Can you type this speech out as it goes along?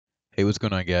Hey, what's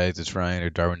going on, guys? It's Ryan or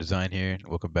Darwin Design here, and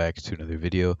welcome back to another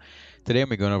video. Today I'm going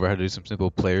to be going over how to do some simple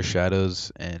player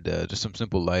shadows and just some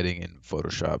simple lighting in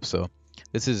Photoshop. So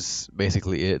this is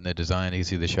basically it in the design. You can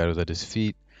see the shadows at his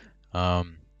feet. Now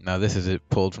this is it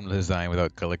pulled from the design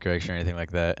without color correction or anything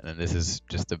like that, and then this is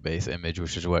just the base image,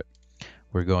 which is what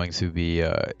we're going to be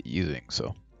using.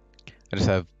 So I just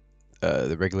have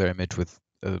the regular image with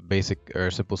a basic or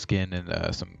simple skin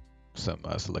and some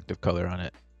selective color on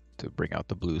it to bring out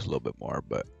the blues a little bit more,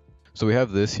 but so we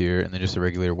have this here and then just a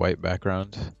regular white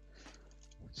background.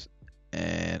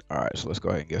 And all right, so let's go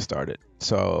ahead and get started.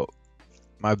 So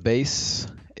my base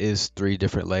is 3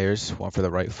 different layers, one for the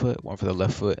right foot, one for the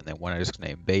left foot, and then one I just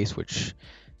named base, which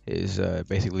is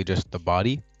basically just the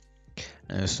body.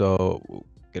 And so we'll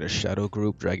get a shadow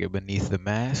group, drag it beneath the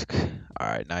mask. All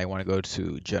right, now you want to go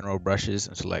to general brushes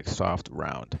and select soft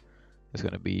round. It's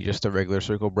going to be just a regular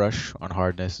circle brush on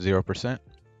hardness 0%.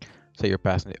 Set your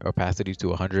opacity to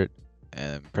 100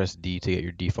 and press D to get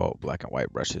your default black and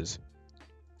white brushes.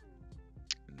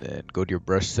 And then go to your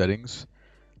brush settings.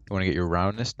 You want to get your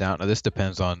roundness down. Now this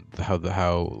depends on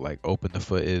how like open the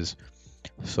foot is.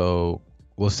 So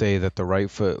we'll say that the right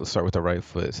foot, let's start with the right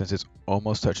foot. Since it's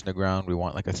almost touching the ground, we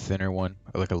want like a thinner one,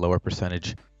 or like a lower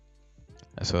percentage.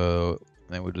 And so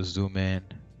then we'll just zoom in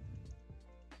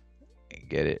and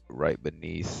get it right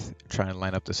beneath. Try and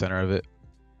line up the center of it.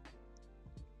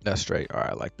 That's straight. All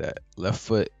right, I like that. Left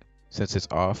foot, since it's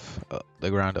off the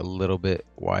ground a little bit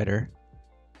wider,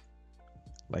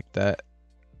 like that.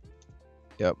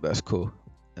 Yep, that's cool.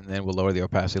 And then we'll lower the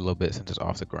opacity a little bit since it's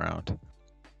off the ground.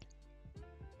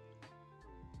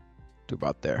 To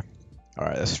about there. All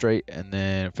right, that's straight. And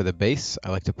then for the base,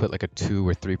 I like to put like a 2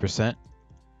 or 3%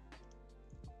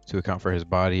 to account for his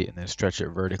body, and then stretch it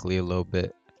vertically a little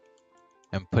bit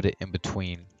and put it in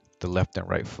between the left and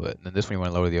right foot. And then this one you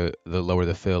want to lower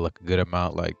the fill like a good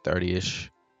amount, like 30-ish.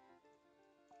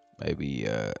 Maybe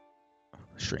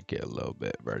shrink it a little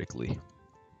bit vertically.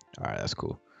 All right, that's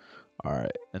cool. All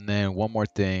right, and then one more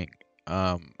thing.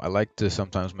 I like to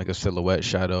sometimes make a silhouette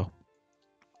shadow.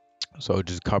 So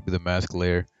just copy the mask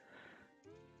layer,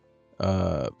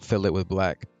 fill it with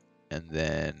black, and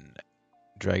then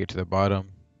drag it to the bottom.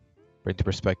 Bring the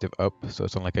perspective up so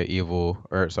it's on like an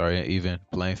even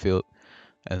playing field.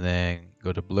 And then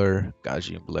go to blur,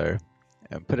 Gaussian blur,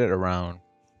 and put it around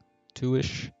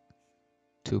 2-ish,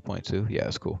 2.2. Yeah,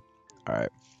 that's cool. All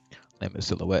right, name it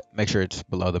silhouette. Make sure it's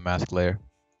below the mask layer.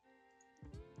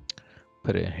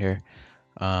 Put it in here.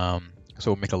 So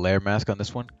we'll make a layer mask on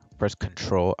this one. Press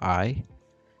Control I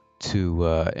to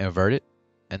invert it,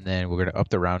 and then we're gonna up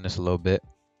the roundness a little bit,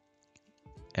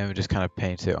 and we just kind of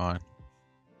paint it on.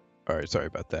 All right, sorry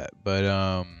about that,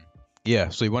 but yeah.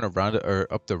 So you want to round it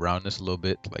or up the roundness a little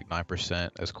bit, like 9%.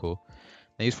 That's cool.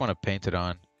 Then you just want to paint it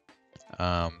on.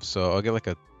 So I'll get like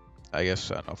I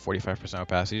don't know, 45%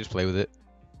 opacity. Just play with it.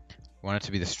 You want it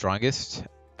to be the strongest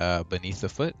beneath the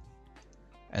foot,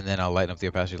 and then I'll lighten up the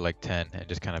opacity to like 10 and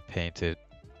just kind of paint it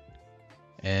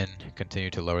and continue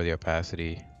to lower the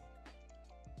opacity.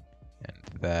 And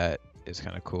that is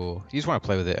kind of cool. You just want to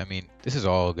play with it. I mean, this is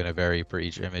all going to vary for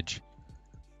each image.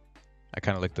 I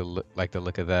kind of like the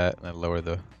look of that, and then lower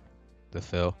the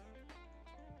fill.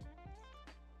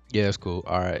 Yeah, that's cool.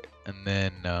 All right, and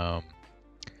then I'm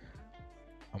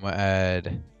gonna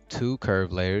add 2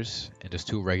 curved layers and just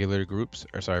 2 regular groups,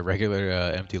 or sorry, regular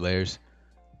empty layers.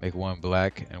 Make one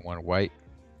black and one white.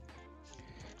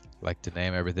 Like to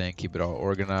name everything, keep it all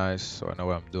organized so I know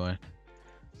what I'm doing.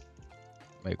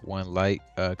 Make one light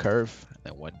curve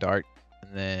and one dark,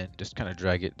 and then just kind of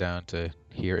drag it down to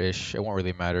here-ish. It won't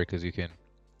really matter because you can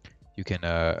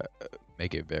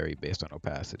make it vary based on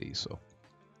opacity. So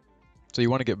you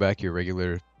want to get back your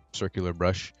regular circular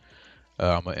brush.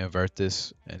 I'm gonna invert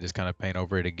this and just kind of paint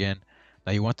over it again.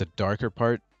 Now you want the darker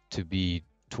part to be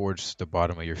towards the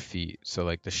bottom of your feet. So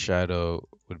like the shadow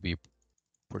would be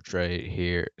portrayed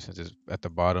here since it's at the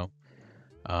bottom.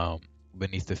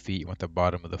 Beneath the feet, you want the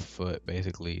bottom of the foot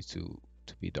basically to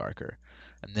be darker.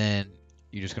 And then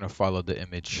you're just gonna follow the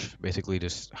image, basically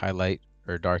just highlight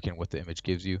or darken what the image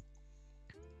gives you.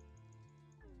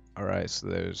 All right, so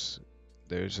there's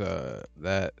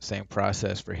that same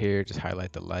process for here. Just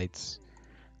highlight the lights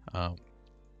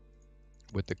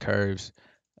with the curves,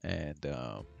 and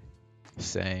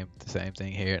same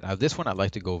thing here. Now this one I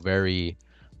like to go very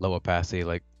low opacity,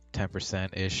 like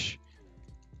 10% ish,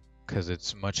 because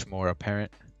it's much more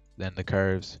apparent than the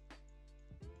curves.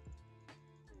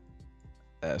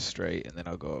 That's straight, and then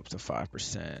I'll go up to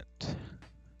 5%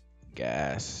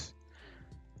 gas.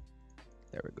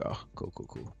 There we go.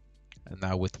 Cool. And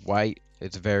now with white,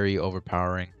 it's very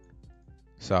overpowering.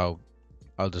 So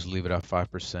I'll just leave it at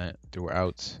 5%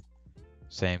 throughout.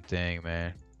 Same thing,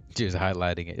 man. Just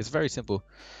highlighting it. It's very simple,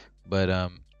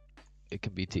 but it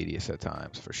can be tedious at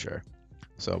times for sure.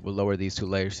 So we'll lower these two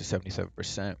layers to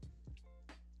 77%.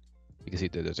 You can see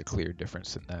that there's a clear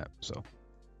difference in that. So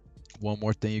one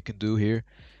more thing you can do here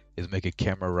is make a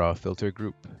camera raw filter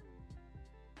group.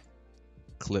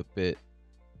 Clip it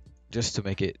just to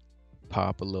make it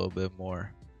pop a little bit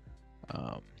more.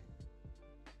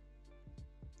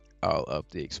 I'll up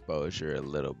the exposure a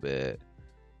little bit.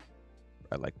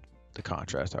 I like the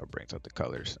contrast, how it brings out the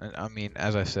colors. And I mean,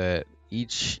 as I said,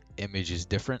 each image is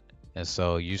different, and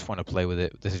so you just want to play with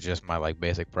it. This is just my like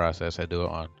basic process. I do it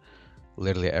on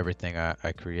literally everything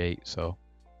I create. So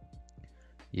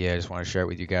yeah, I just want to share it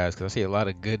with you guys because I see a lot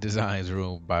of good designs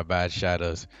ruined by bad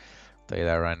shadows. I'll tell you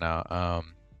that right now.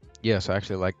 Yeah, so I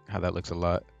actually like how that looks a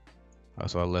lot.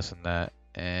 So I'll lessen that,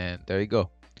 and there you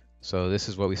go. So this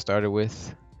is what we started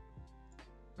with.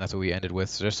 That's what we ended with.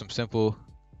 So there's some simple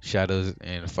shadows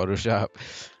in Photoshop.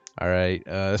 All right,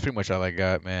 that's pretty much all I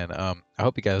got, man. I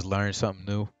hope you guys learned something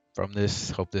new from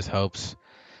this. Hope this helps.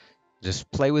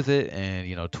 Just play with it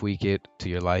and tweak it to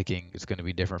your liking. It's going to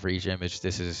be different for each image.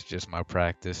 This is just my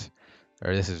practice,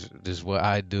 or this is what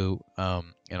I do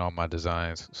in all my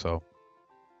designs. So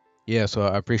yeah, so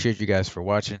I appreciate you guys for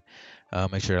watching.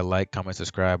 Make sure to like, comment,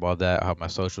 subscribe, all that. I'll have my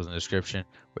socials in the description,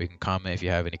 where you can comment if you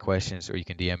have any questions, or you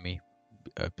can DM me.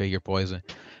 Pick your poison.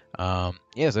 Yeah,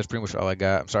 so that's pretty much all I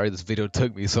got. I'm sorry this video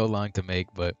took me so long to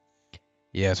make, but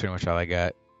yeah, that's pretty much all I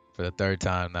got for the third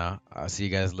time now. I'll see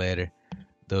you guys later.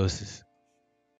 Doses.